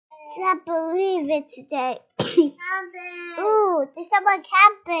Can't believe it today. Camping. Ooh, there's someone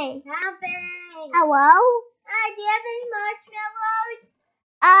camping. Camping. Hello? Do you have any marshmallows?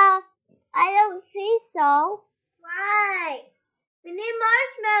 I don't think so. Why? We need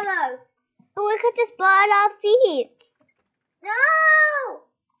marshmallows. But we could just burn our feet. No!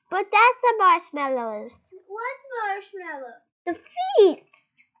 But that's the marshmallows. What's marshmallow? The feet.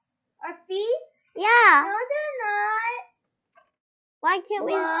 Our feet? Yeah. No, they're not. Why can't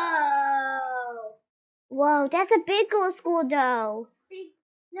we? Whoa. Whoa, that's a big old school though.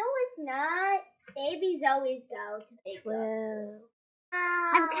 No, it's not. Babies always go to big Whoa.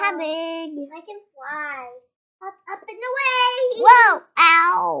 Oh, I'm coming. I can fly. Up and away. Whoa!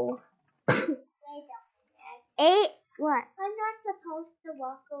 Ow! What? I'm not supposed to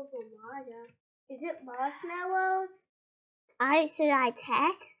walk over water. Is it marshmallows? Should I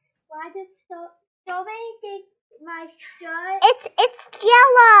attack? Why did so many things my shirt? It's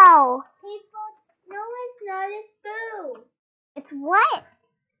yellow. People, no, it's not. It's boo. It's what?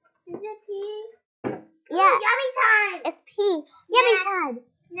 Is it pee? Yeah. Ooh, yummy time. It's pee. Yummy time.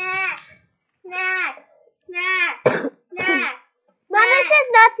 Snacks. Snacks. Snacks. Snacks. Mama says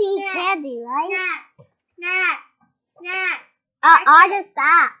not to eat candy, right? Snacks. Snacks. Snacks. Honest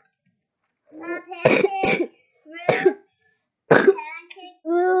stop. Pancakes. Fruit. Pancakes.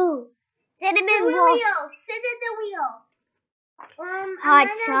 Ooh. Cinnamon Wheel. roll. Sit in the wheel. Hot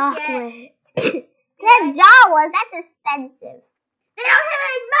chocolate. $10. That's expensive. They don't have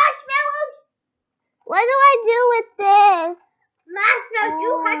any marshmallows. What do I do with this? Marshmallows.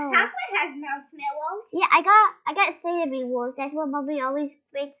 Oh. Hot chocolate has marshmallows. Yeah, I got cinnamon rolls. That's what Mommy always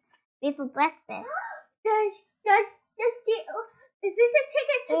makes me for breakfast. Is this a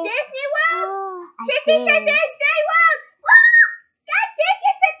ticket to Disney World? Oh, Ticket to Disney World! Woo! Got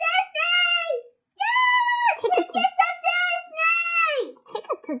ticket to Disney! Yeah! Ticket to Disney!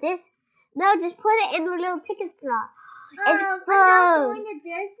 Ticket to this? No, just put it in the little ticket slot. It's I'm full. not going to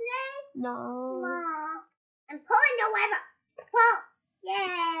Disney? No. I'm pulling the lever. Pull.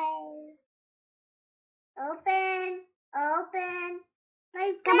 Yay. Open. My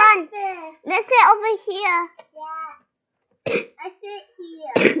Come on. breakfast. Let's sit over here. Yeah. I sit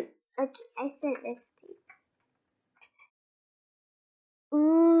here. Okay, I sit next to you.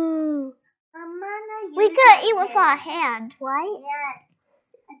 Ooh. We could eat with our hand, right? Yes.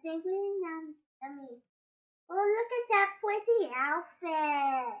 I think we yummy. Oh, look at that pretty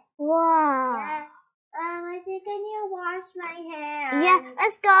outfit. Wow. Yeah. I think I need to wash my hands. Yeah,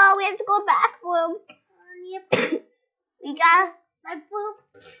 let's go. We have to go bathroom. We got my poop.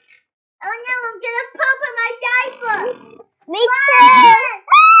 Oh no, I'm gonna poop in my diaper. Me too.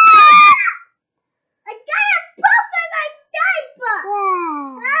 I gotta poop in my diaper.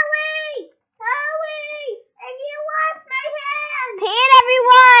 Yeah. Howie, I need to wash my hands. Paint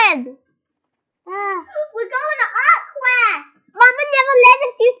everyone. We're going to art class. Mama never let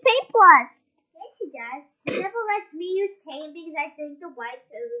us use paintbrush. Yes, she does. She never lets me use paint because I think the white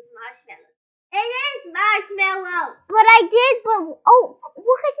is marshmallows. It is marshmallow. But I did,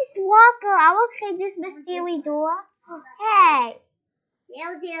 look at this walker. I will clean this mystery door. Hey.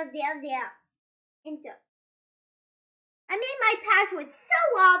 There. Enter. I made my password so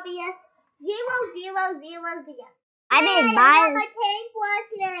obvious. 000. I made I mine. got my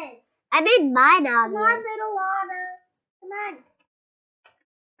paintbrushes. I made mine Come on, obvious. little Otter. Come on.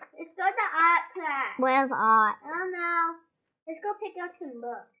 Let's go to art class. Where's art? I don't know. Let's go pick up some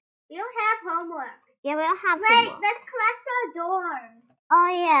books. We don't have homework. Yeah, we don't have Wait, homework. let's collect our dorms. Oh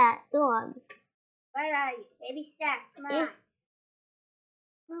yeah, dorms. Where are you? Baby Stef, come on. Yeah.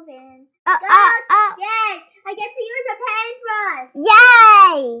 Move in. Oh. Yay! I get to use a paintbrush.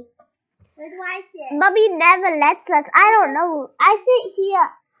 Yay! Where do I sit? Mommy never lets us. I don't know. I sit here.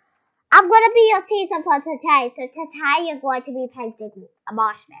 I'm gonna be your teacher for today. So today you're going to be painting a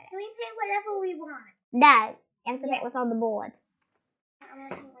marshmallow. Can we paint whatever we want? No, you have to paint what's on the board.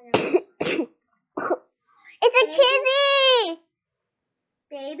 It's a kitty!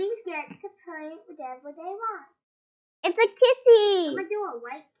 Babies get to paint whatever they want. It's a kitty! I'm gonna do a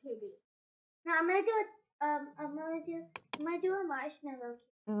white kitty. No, I'm gonna do a marshmallow.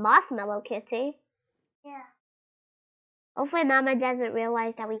 Marshmallow kitty? Yeah. Hopefully Mama doesn't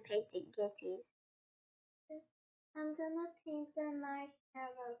realize that we painted kitties. I'm gonna paint the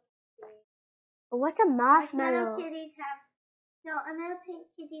marshmallow kitty. What's a marshmallow? Kitties have. No, I'm gonna paint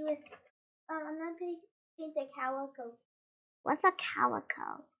kitty with. I'm gonna paint the calico. What's a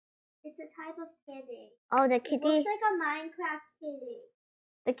calico? It's a type of kitty. Oh, the kitty. It looks like a Minecraft kitty.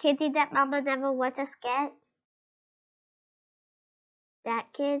 The kitty that Mama never let us get.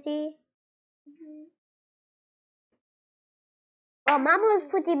 That kitty. Well, Mama was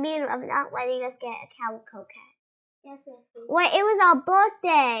pretty mean of not letting us get a calico cat. Yes, yes, yes. Wait, it was our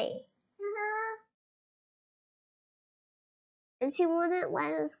birthday. And she wouldn't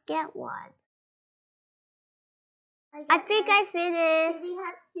let us get one. I think I finished. Kitty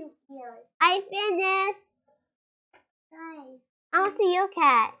has cute ears. I finished. Nice. I want to see your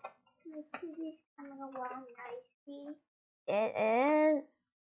cat. My kitty's coming along nicely. It is.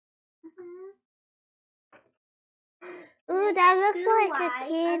 Ooh, that looks like a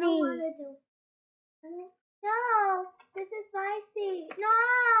kitty. I don't want to do. No, this is my seat. No.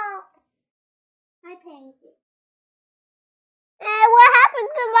 Hi, Pansy. What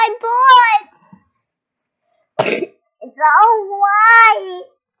happened to my board? It's all white.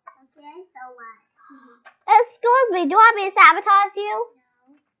 Okay, so what? Excuse me, do you want me to sabotage you?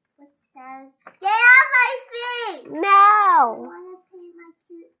 No. What's that? Get off my feet! I No. want to paint my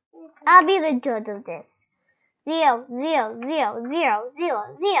cute ears. I'll be the judge of this. 0, 0, 0, 0, 0,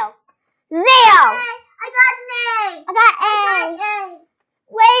 0. 0! I got an A! I got A.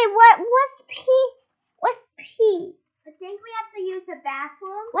 Wait, what's P? What's P? I think we have to use the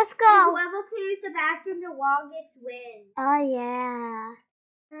bathroom. Let's And go. whoever can use the bathroom the longest wins. Oh, yeah.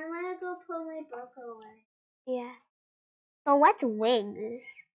 I'm gonna go put my book away. Yeah. So what's wings?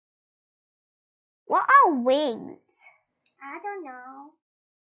 What are wings? I don't know.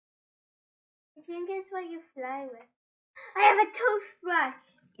 I think it's what you fly with. I have a toothbrush.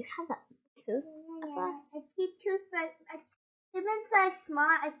 You have a tooth? Yeah. I keep toothbrush. Since I'm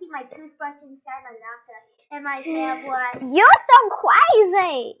smart, I keep my toothbrush inside my locker and my hairbrush. You're so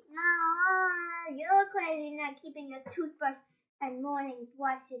crazy. No, you're crazy not keeping your toothbrush and morning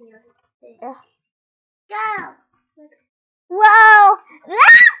brush in your thing. Ugh. Go! Whoa! Ah!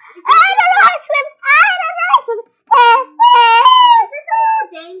 I don't know how to swim. I don't know how to swim. Is this a little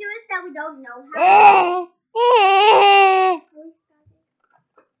dangerous that we don't know how?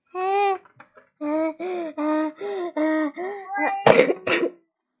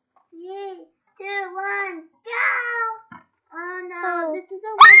 3, 2, 1, go! Oh no, this is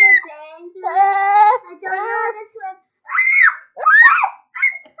a little dangerous. I don't know how to swim.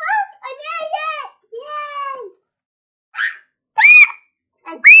 I made it! Yay!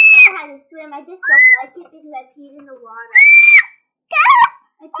 I do know how to swim. I just don't like it because I peed in the water.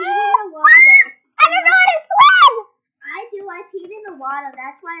 I peed in the water. I don't know how to swim. I do. I peed in the water.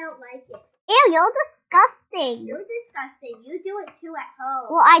 That's why I don't like it. Ew, you're disgusting. You're disgusting. You do it too at home.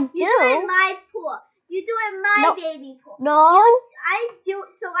 Well, I do. You do it in my pool. You do it in my No. baby pool. No. I do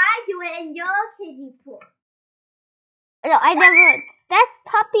it in your kiddie pool. No, I never. That's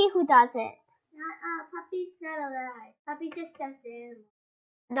Puppy who does it. Puppy's not alive. Puppy just stepped in.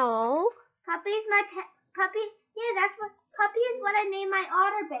 No. Puppy's my pet. Puppy. Yeah, that's what. Puppy is what I named my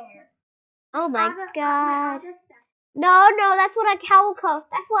otter bear. Oh my My god. otter son. No, that's what a calico.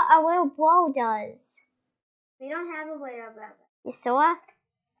 That's what a little bro does. We don't have a way of that. You saw?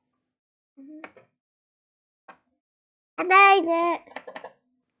 I made it.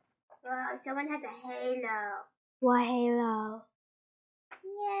 Wow, someone has a halo. What halo?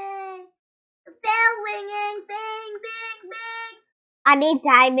 Yay! The bell ringing. Bing, bing, bing. I need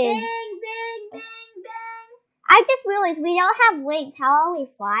diamonds. Bing, bing, bing, bing. I just realized we don't have wings. How are we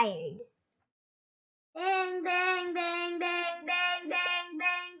flying? Bing, bing, bing, bing, bing, bing,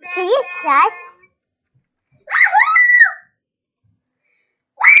 bing, bing. Can you shush?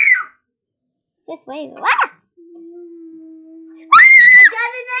 Just wait. Ah! I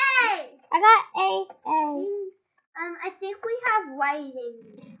got an A. I got A. I think we have writing.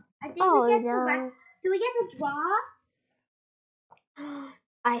 I think Oh, we get to no. write. Do we get to draw?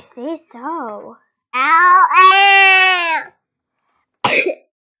 I say so. Ow! I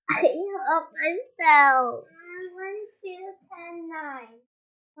hurt myself. 1, 2, 10, 9.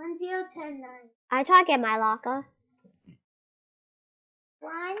 1, 0, 10, 9. I try to get my locker.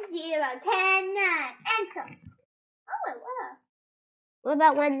 1, 0, 10, 9. Enter. Oh, it worked. What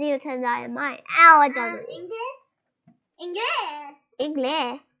about 1, 0, 10, 9 in mine? Ow, it doesn't. English? English.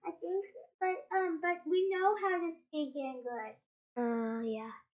 English. I think, but we know how to speak English.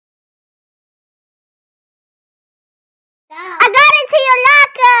 Yeah. Go. I got into your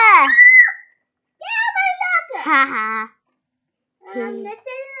locker! Yeah, my locker. Haha. Let's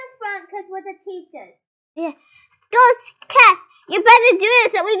sit in the front because we're the teachers. Yeah. Go, Cass. You better do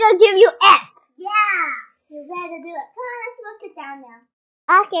this or we're going to give you F. Yeah. You better do it. Come on, let's look it down now.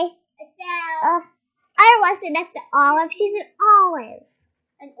 Okay. It's down. I don't want to sit next to Olive. She's an olive.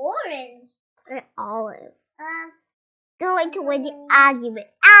 An orange. An olive. Going to win the argument.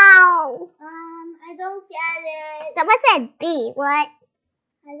 Ow! I don't get it. Someone said B. What?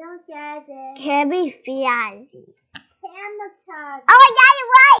 I don't get it. Can be fancy. Hamilton. Oh, I got it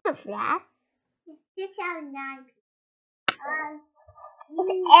right. Yes. 6 out of 9. It's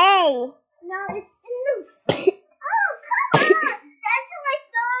A. No, it's loose. Oh, come on! That's how I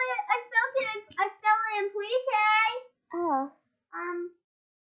spelled it. I spelled it in pre-K. Oh.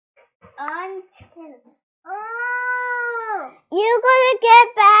 Oh. You're gonna get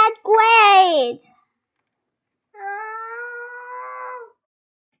bad grades. Oh.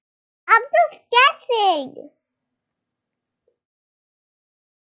 I'm just guessing.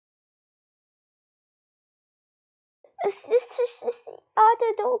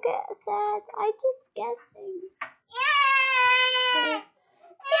 Otter, don't get sad. I'm just guessing. Yeah.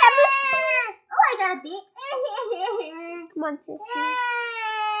 Oh, I got a B. Come on, sissy.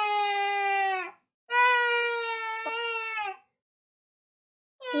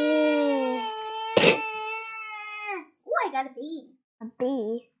 Oh, I got a B. A B.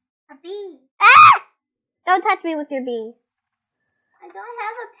 A B. Ah! Don't touch me with your B. I don't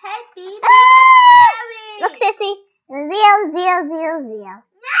have a pet B. Ah! Look, sissy. 0, 0, 0, 0.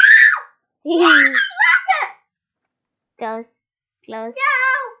 No! Close. Close. No!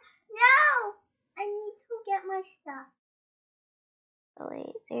 I need to get my stuff. Oh,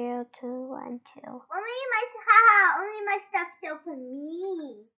 wait. 0, 2, 1, 2. Only my stuff's still for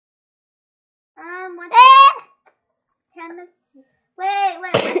me. What's chemistry? Wait,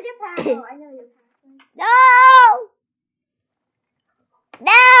 what's your password? I know your password. No!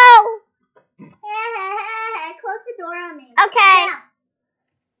 No! Close the door on me. Okay. Yeah.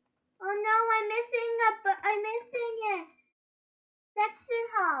 Oh no, I'm missing it. Lecture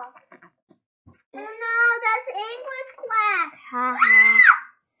hall. Oh no, that's English class. Haha.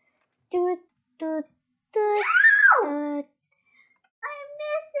 Doot, doot, doot, No! doot. I'm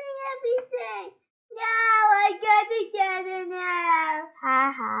missing everything. No, I gotta get it now.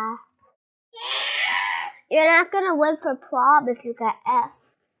 Haha. You're not gonna win for prom if you get F.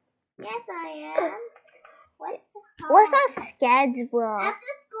 Yes, I am. What's our schedule?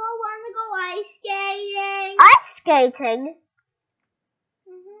 After school, wanna go ice skating? Ice skating?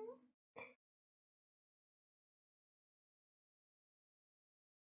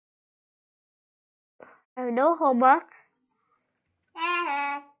 I have no homework.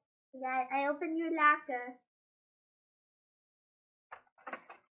 I opened your locker.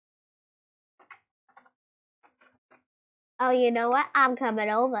 Oh, you know what? I'm coming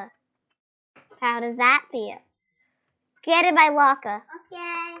over. How does that feel? Get in my locker.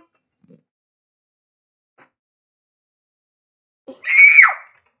 Okay.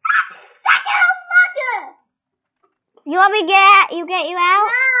 You want me to get you out?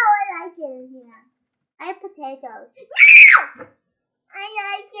 No, I like it in here. I have potatoes. No! I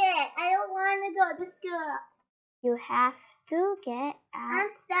like it. I don't want to go to school. You have to get out. I'm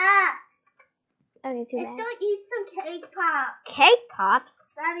stuck. Okay, too Let's bad. go eat some cake pop. Cake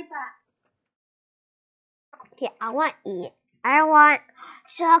pops? Lollipop. Okay, I want to eat. I want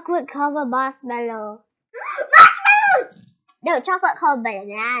chocolate covered marshmallow. Marshmallows! No, chocolate covered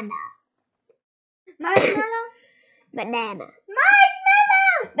banana. Marshmallow? Banana.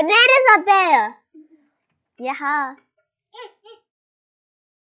 Marshmallow! Bananas are better. Yeah.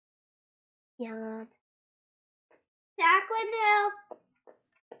 Yeah. Chocolate milk.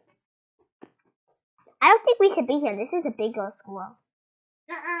 I don't think we should be here. This is a big girl school.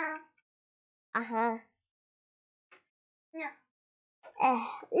 Uh-huh. No.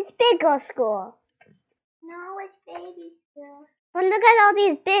 It's big girl school. No, it's baby school. But look at all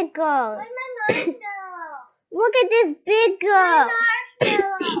these big girls. Where's my marshmallow? Look at this big girl. My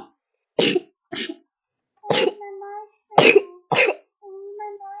marshmallow. Where's my marshmallow? Where's my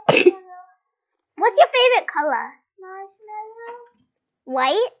marshmallow? What's your favorite color? Marshmallow?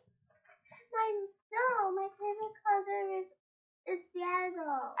 White? My favorite color is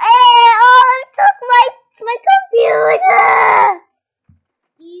yellow. Hey, oh, it took my computer.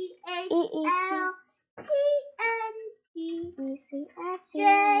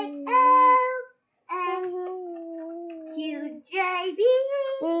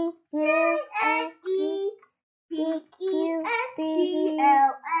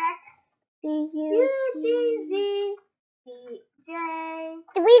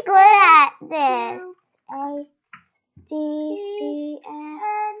 We good at this. A D C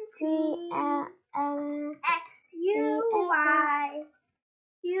F G L M X U Y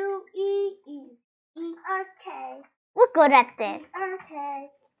U E E R K. We're good at this. Okay.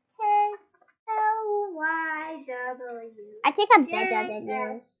 K L Y W. I think I'm better than you.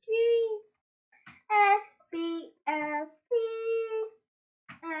 S G S B F B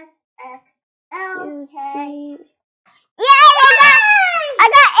S X L K. Yay! I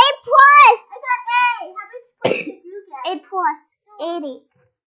got A plus. I got A. How much points did you yet. 8 plus 80.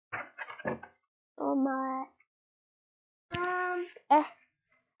 So much.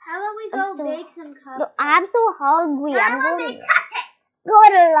 How about we go bake some cupcakes? No, I'm so hungry. I I'm want going bake cupcakes. go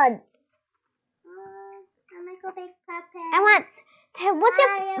to lunch. I'm gonna go bake cupcakes. I want. What's I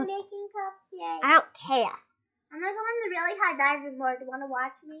your? am making cupcakes. I don't care. I'm gonna go on the really high diving board. Do you want to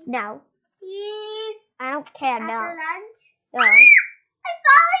watch me? No, Please. I don't care. After No, lunch. no. I'm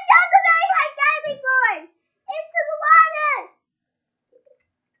falling down the very high diving board into the water.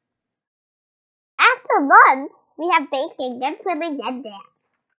 After lunch, we have baking, then swimming, then dance.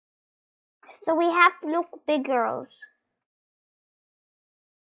 So we have to look big girls.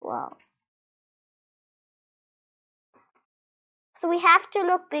 Wow. So we have to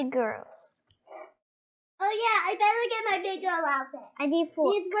look big girls. Oh yeah, I better get my big girl outfit. I need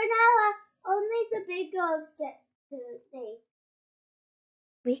 4. Because we're not only the big girls get to bake.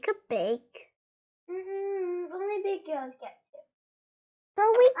 We could bake. Only big girls get to. But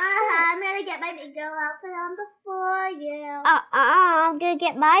we can't. I'm gonna get my big girl outfit on before you. I'm gonna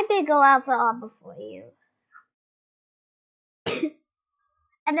get my big girl outfit on before you.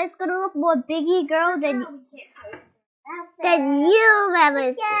 And it's gonna look more biggie girl than we can't change you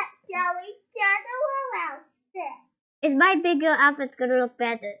ever seen. Shall we get a little outfit? Is my big girl outfit's gonna look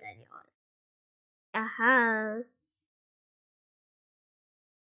better than yours?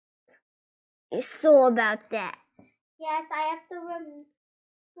 It's so about that. Yes, I have to remove.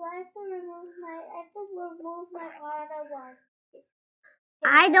 I have to remove my other one.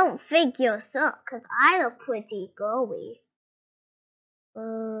 I don't think you're so, cause I look pretty girly.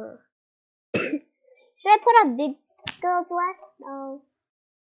 Should I put on big girl dress? No.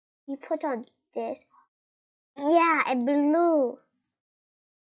 You put on this. Yeah, and blue.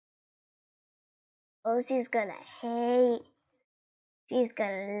 Oh, she's gonna hate. She's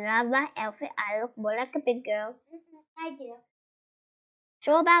gonna love my outfit. I look more like a big girl. I do.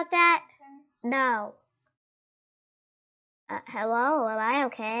 Sure about that? No. Hello, am I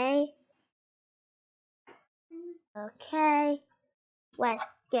okay? Okay. Let's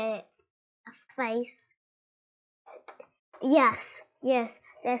get a face. Yes,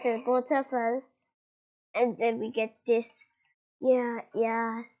 that's a butterfly. And then we get this. Yeah,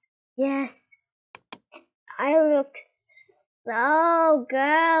 yes. I look so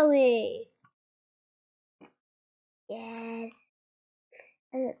girly. Yes.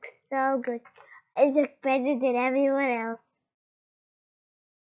 I look so good. I look better than everyone else.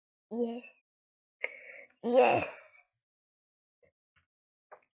 Yes.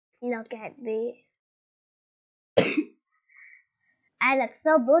 Look at me. I look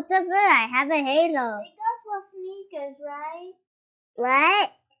so beautiful. I have a halo. Big girls wear sneakers, right?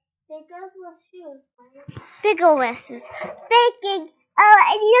 What? Big girls wear shoes, right? Bigger whistles. Baking. Oh,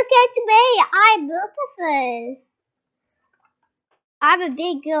 and look at me. I'm beautiful. I'm a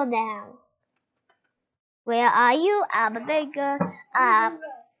big girl now. Where are you? I'm a big girl. I'm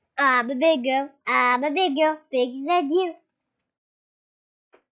a big girl. I'm a big girl. Bigger than you.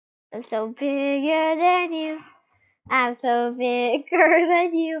 I'm so bigger than you. I'm so bigger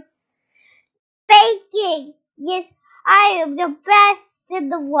than you. Baking! Yes, I am the best in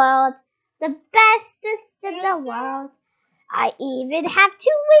the world. The bestest in the world. I even have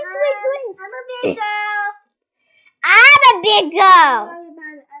 2 wings. I'm a big girl. I'm a big girl.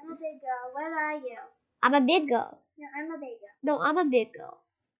 I'm a big girl. Where are you? I'm a big girl. No, I'm a big girl. No, I'm a big girl.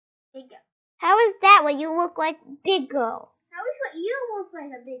 Big girl. How is that when you look like big girl? How is what you look like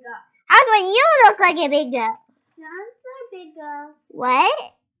a big girl? How's when you look like a big girl? John's a big girl.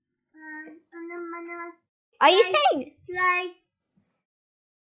 What? Are you saying? Slice.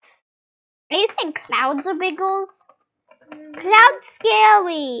 Are you saying clouds are big girls? Clouds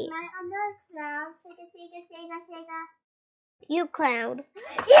scary. I'm not a clown. Shake. You clown.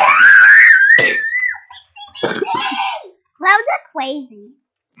 Yeah! Clouds are crazy.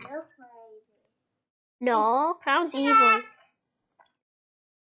 You're crazy. No, clown's evil.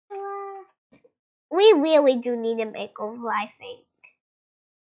 We really do need a makeover, I think.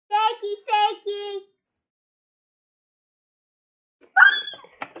 Shaky.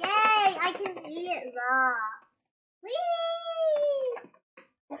 Yay! I can eat it raw. Whee!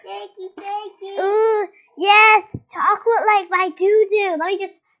 Shaky. Ooh, yes, chocolate like my doo-doo. Let me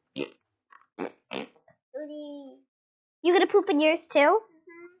just. You gonna poop in yours too?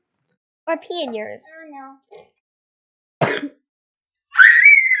 Or pee in yours? Oh no.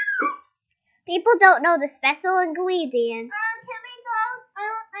 People don't know the special ingredients. Can we go?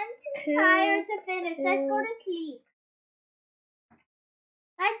 I'm too tired to finish. Let's go to sleep.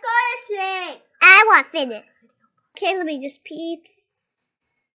 I want finish. Okay, let me just pee.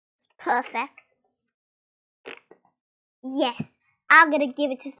 Perfect. Yes, I'm gonna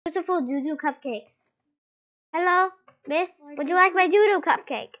give it to beautiful Doodoo Cupcakes. Hello, miss. Would you like my Doodoo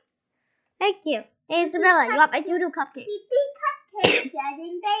Cupcake? Thank you. Hey, Isabella, you want my Doodoo Cupcake? Cupcake, Stef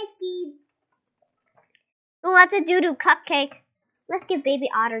and Baby. Who wants a Doodoo Cupcake? Let's give Baby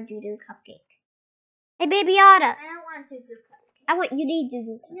Otter Doodoo Cupcake. Hey, Baby Otter. I don't want to do cupcake. I want you need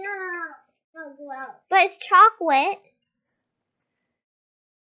Doodoo Cupcake. No, gross. But it's chocolate.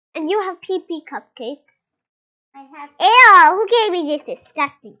 And you have pee-pee cupcake. I have. Ew, who gave me this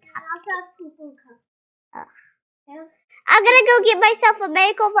disgusting I cupcake? also have poo-poo cupcake. Oh. I'm gonna go get myself a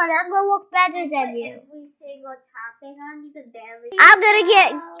makeover and I'm gonna look better than you. Every single topping on you can barely. I'm gonna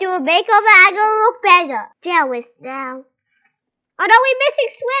do a makeover and I'm gonna look better. Jealous now. Oh no, we're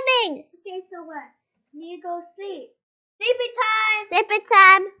missing swimming. Okay, so what? Need to go sleep. Sleepy time. Sleeping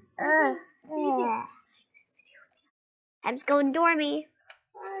time. Sleepy. Time's going dormy.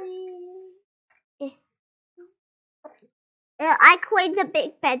 I cleaned the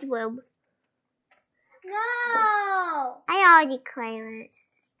big bedroom. No. I already cleaned it.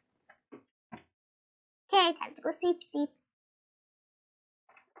 Okay, time to go sleep.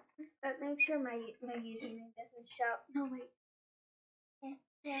 But make sure my username doesn't show. No, wait.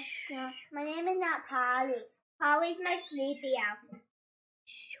 Yeah. My name is not Polly. Polly's my sleepy outfit.